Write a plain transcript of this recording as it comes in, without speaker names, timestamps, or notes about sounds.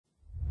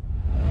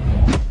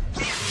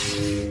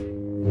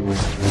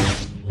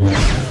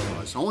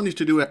guys, I wanted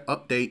to do an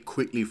update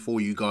quickly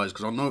for you guys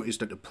because I noticed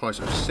that the price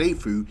of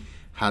Safuu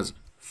has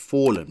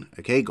fallen.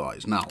 Okay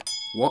guys, now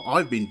what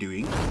I've been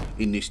doing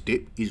in this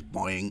dip is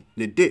buying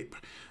the dip.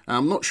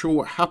 I'm not sure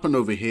what happened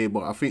over here,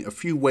 but I think a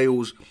few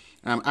whales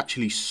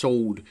actually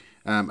sold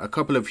a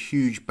couple of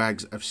huge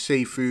bags of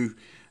Safuu,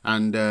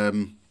 and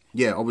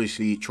yeah,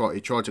 obviously it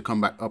tried to come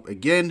back up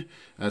again,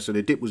 so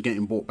the dip was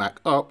getting bought back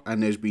up,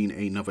 and there's been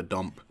another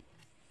dump.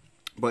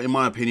 But in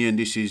my opinion,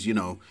 this is, you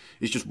know,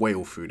 it's just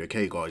whale food,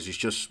 okay guys? It's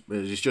just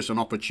an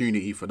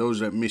opportunity for those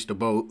that missed the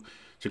boat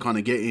to kind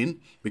of get in,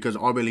 because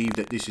I believe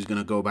that this is going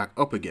to go back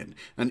up again.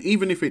 And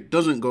even if it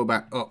doesn't go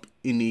back up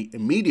in the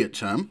immediate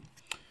term,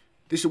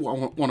 this is what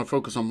I want to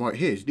focus on right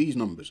here, is these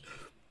numbers.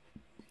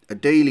 A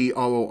daily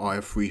ROI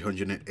of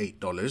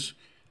 $308,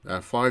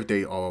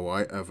 5-day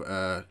ROI of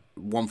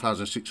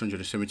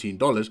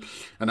 $1,617,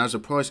 and as the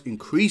price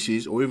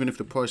increases, or even if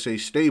the price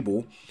stays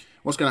stable,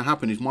 what's going to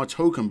happen is my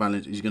token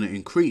balance is going to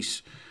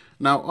increase.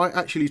 Now, I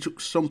actually took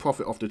some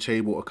profit off the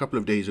table a couple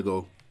of days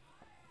ago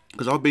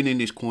because I've been in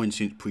this coin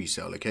since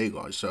pre-sale, okay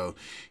guys? So,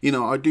 you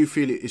know, I do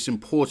feel it's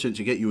important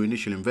to get your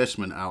initial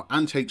investment out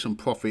and take some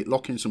profit,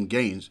 lock in some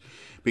gains,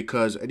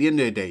 because at the end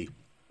of the day,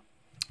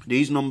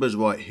 these numbers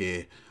right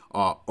here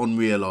are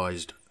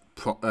unrealized.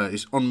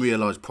 It's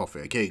unrealized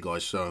profit, okay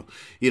guys? So,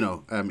 you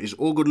know, it's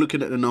all good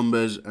looking at the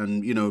numbers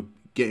and, you know,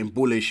 getting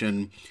bullish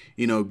and,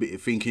 you know,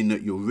 thinking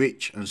that you're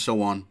rich and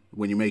so on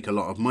when you make a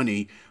lot of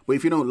money, but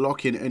if you don't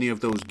lock in any of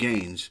those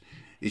gains,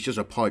 it's just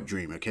a pipe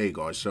dream, okay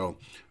guys? So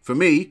for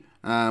me,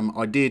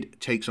 I did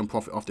take some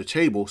profit off the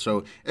table,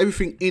 so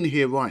everything in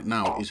here right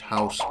now is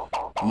house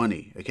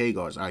money, okay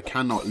guys? I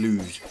cannot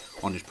lose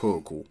on this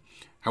protocol.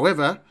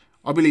 However,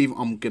 I believe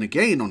I'm going to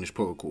gain on this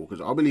protocol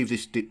because I believe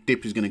this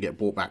dip is going to get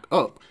bought back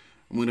up.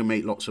 I'm going to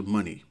make lots of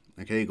money,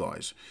 okay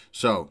guys?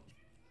 So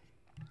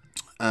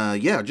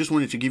yeah, I just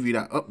wanted to give you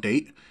that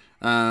update.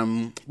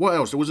 What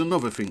else? There was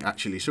another thing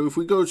actually. So if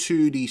we go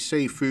to the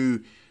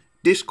Safuu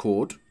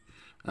Discord,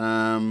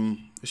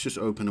 let's just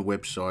open a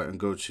website and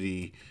go to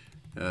the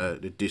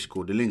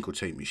Discord. The link will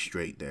take me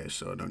straight there,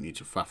 so I don't need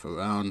to faff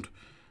around.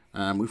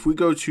 If we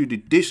go to the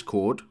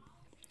Discord,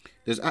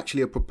 there's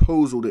actually a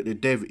proposal that the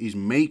dev is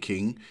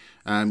making.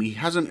 He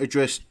hasn't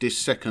addressed this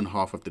second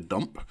half of the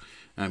dump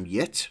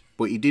yet,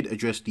 but he did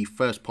address the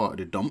first part of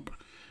the dump,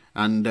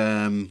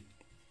 and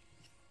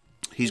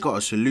he's got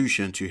a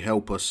solution to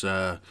help us,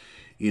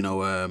 you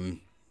know,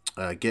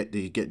 get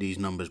these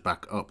numbers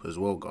back up as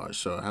well, guys.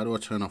 So how do I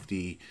turn off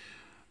the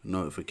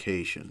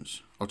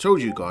notifications? I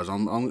told you guys,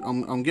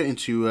 I'm getting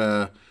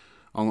to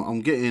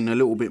I'm getting a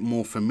little bit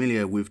more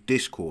familiar with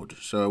Discord.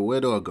 So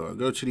where do I go? I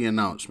go to the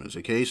announcements.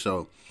 Okay,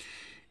 so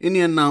in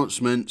the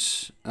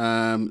announcements,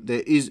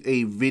 there is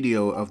a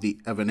video of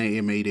an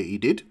AMA that he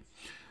did,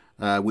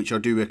 which I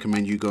do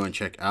recommend you go and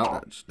check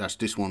out. That's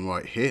this one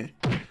right here.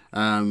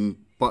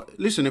 But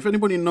listen, if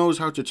anybody knows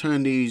how to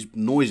turn these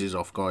noises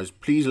off, guys,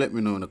 please let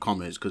me know in the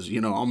comments, because,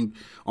 you know,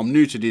 I'm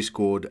new to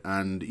Discord,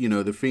 and, you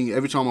know, the thing,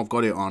 every time I've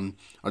got it on,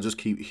 I just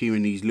keep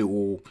hearing these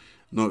little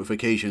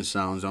notification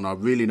sounds, and I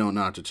really don't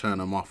know how to turn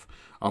them off.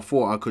 I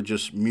thought I could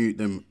just mute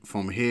them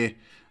from here,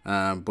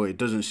 but it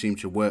doesn't seem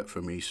to work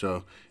for me.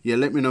 So, yeah,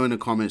 let me know in the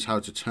comments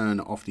how to turn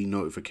off the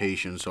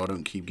notifications so I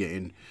don't keep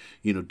getting,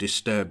 you know,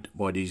 disturbed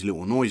by these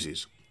little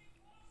noises.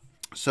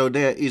 So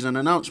there is an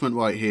announcement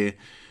right here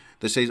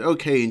that says,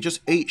 okay, in just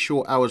 8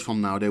 short hours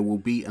from now, there will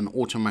be an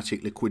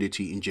automatic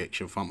liquidity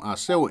injection from our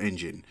sell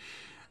engine.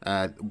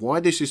 Why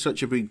this is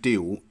such a big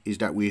deal is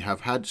that we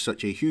have had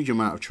such a huge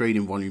amount of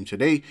trading volume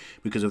today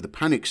because of the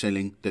panic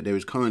selling, that there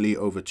is currently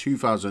over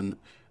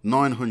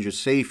 2,900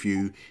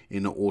 Safuu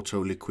in the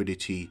auto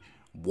liquidity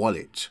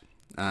wallet.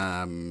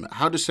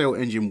 How the sell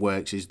engine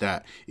works is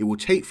that it will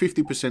take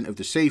 50% of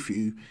the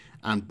Safuu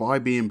and buy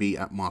BNB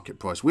at market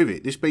price with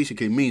it. This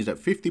basically means that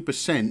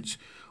 50%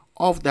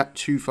 of that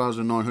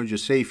 2,900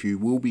 Safuu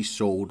will be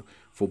sold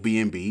for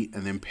BNB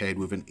and then paired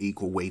with an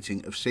equal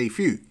weighting of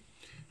Safuu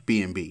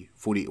BNB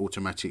for the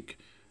automatic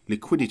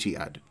liquidity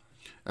add.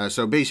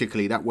 So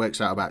basically that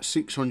works out about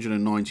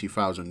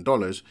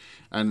 $690,000.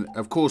 And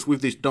of course,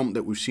 with this dump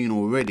that we've seen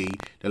already,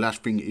 the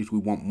last thing is we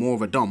want more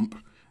of a dump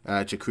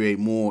to create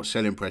more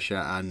selling pressure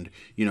and,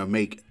 you know,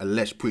 make a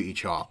less pretty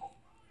chart.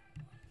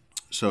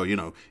 So, you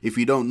know, if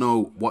you don't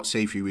know what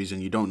Safuu is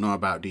and you don't know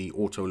about the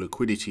auto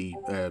liquidity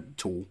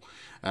tool,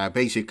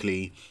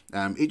 basically,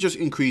 it just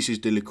increases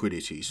the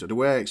liquidity. So the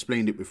way I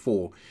explained it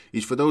before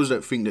is for those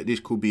that think that this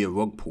could be a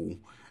rug pull,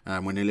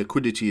 when the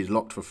liquidity is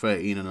locked for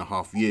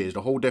 13.5 years,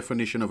 the whole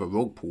definition of a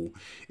rug pull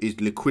is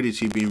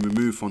liquidity being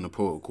removed from the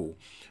protocol.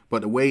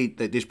 But the way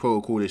that this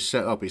protocol is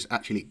set up is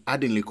actually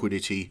adding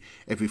liquidity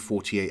every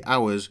 48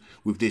 hours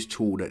with this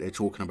tool that they're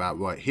talking about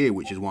right here,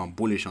 which is why I'm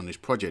bullish on this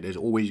project. There's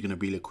always going to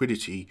be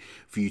liquidity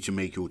for you to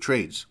make your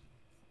trades.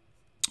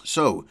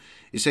 So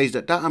it says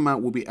that that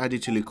amount will be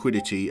added to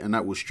liquidity, and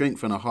that will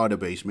strengthen a harder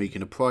base,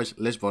 making the price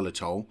less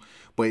volatile,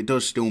 but it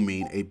does still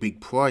mean a big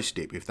price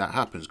dip if that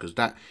happens, because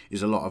that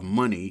is a lot of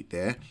money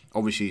there.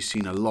 Obviously, it's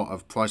seen a lot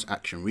of price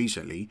action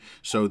recently,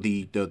 so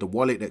the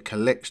wallet that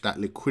collects that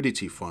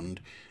liquidity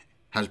fund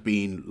has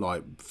been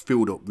like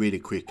filled up really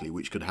quickly,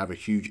 which could have a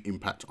huge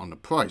impact on the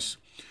price.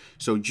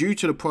 So due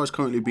to the price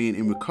currently being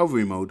in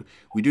recovery mode,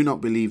 we do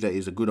not believe that it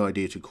is a good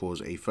idea to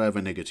cause a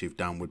further negative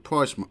downward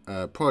price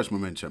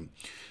momentum.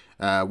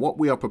 What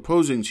we are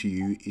proposing to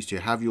you is to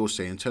have your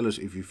say and tell us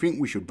if you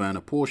think we should burn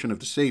a portion of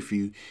the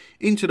Safuu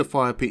into the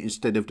fire pit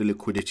instead of the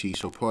liquidity,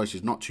 so price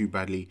is not too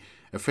badly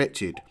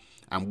affected,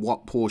 and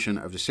what portion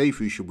of the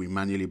Safuu should we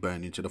manually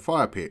burn into the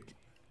fire pit.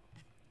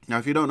 Now,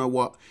 if you don't know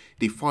what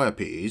the fire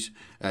pit is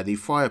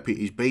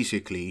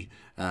basically,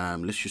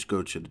 let's just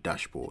go to the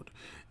dashboard.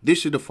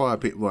 This is the fire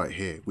pit right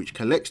here, which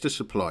collects the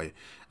supply,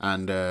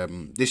 and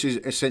this is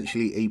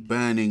essentially a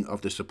burning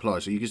of the supply.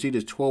 So you can see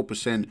there's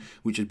 12%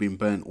 which has been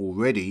burnt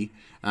already.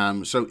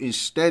 So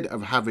instead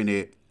of having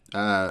it,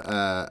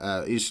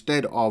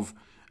 instead of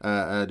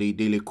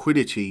the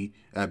liquidity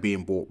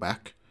being bought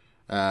back,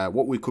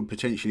 what we could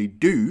potentially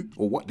do,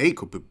 or what they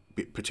could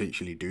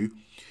potentially do,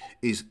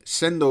 is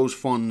send those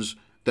funds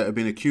that have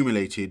been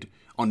accumulated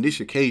on this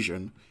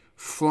occasion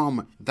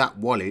from that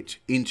wallet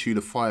into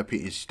the fire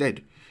pit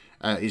instead.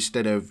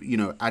 Instead of, you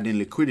know, adding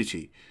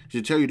liquidity.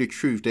 To tell you the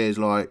truth, there's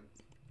like,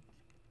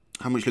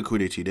 how much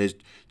liquidity? There's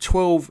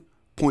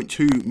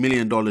 $12.2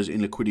 million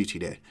in liquidity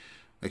there.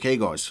 Okay,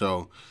 guys,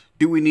 so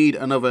do we need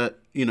another,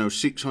 you know,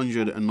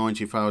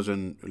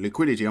 690,000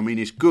 liquidity? I mean,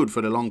 it's good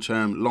for the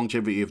long-term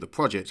longevity of the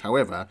project.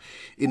 However,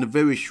 in the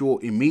very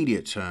short,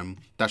 immediate term,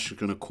 that's just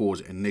going to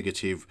cause a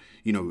negative,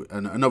 you know,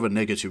 another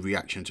negative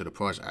reaction to the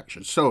price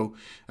action. So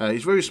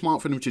it's very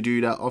smart for them to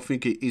do that. I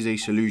think it is a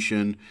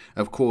solution.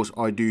 Of course,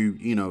 I do,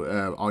 you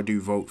know, I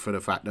do vote for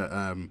the fact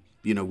that,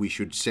 you know, we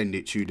should send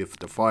it to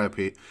the fire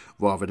pit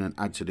rather than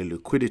add to the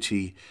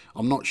liquidity.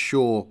 I'm not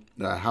sure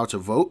how to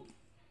vote.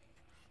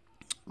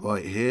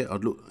 Right here,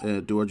 I'd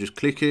look. Do I just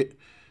click it?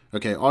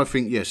 Okay, I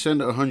think, yeah,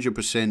 send it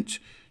 100%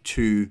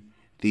 to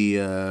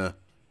the.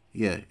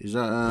 Yeah, is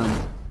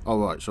that all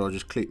right? So I'll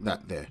just click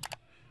that there.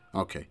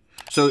 Okay.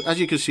 So as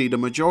you can see, the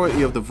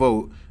majority of the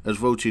vote has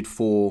voted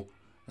for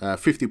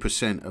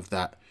 50% of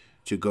that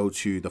to go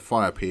to the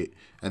fire pit,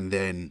 and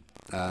then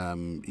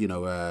you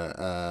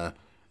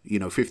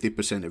know,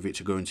 50% of it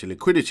to go into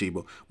liquidity.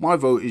 But my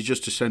vote is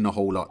just to send a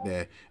whole lot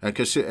there,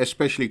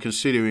 especially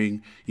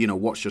considering, you know,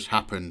 what's just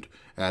happened.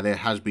 There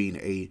has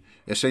been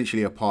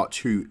essentially a part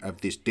 2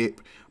 of this dip,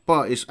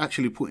 but it's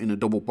actually put in a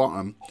double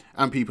bottom,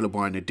 and people are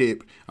buying the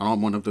dip, and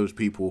I'm one of those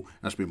people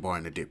that's been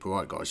buying the dip. All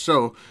right, guys.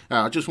 So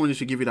I just wanted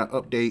to give you that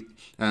update.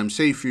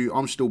 Safuu,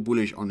 I'm still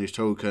bullish on this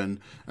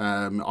token.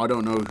 I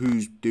don't know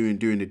who's doing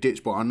the dips,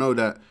 but I know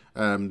that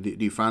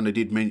the founder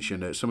did mention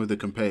that some of the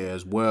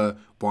competitors were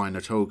buying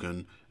the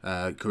token.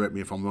 Correct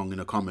me if I'm wrong in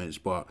the comments,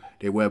 but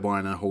they were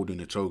buying and holding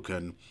the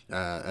token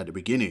at the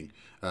beginning.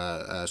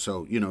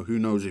 So, you know, who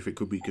knows if it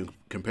could be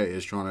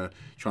competitors trying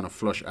to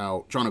flush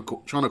out, trying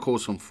to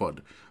cause some FUD.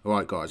 All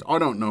right, guys. I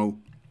don't know.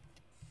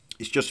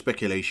 It's just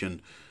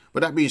speculation.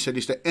 But that being said,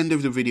 it's the end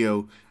of the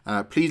video.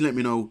 Please let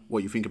me know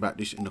what you think about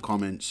this in the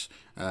comments.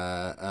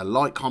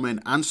 Like,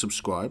 comment, and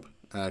subscribe,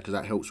 because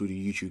that helps with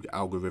the YouTube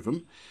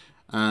algorithm.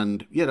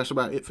 And yeah, that's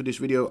about it for this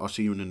video. I'll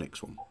see you in the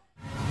next one.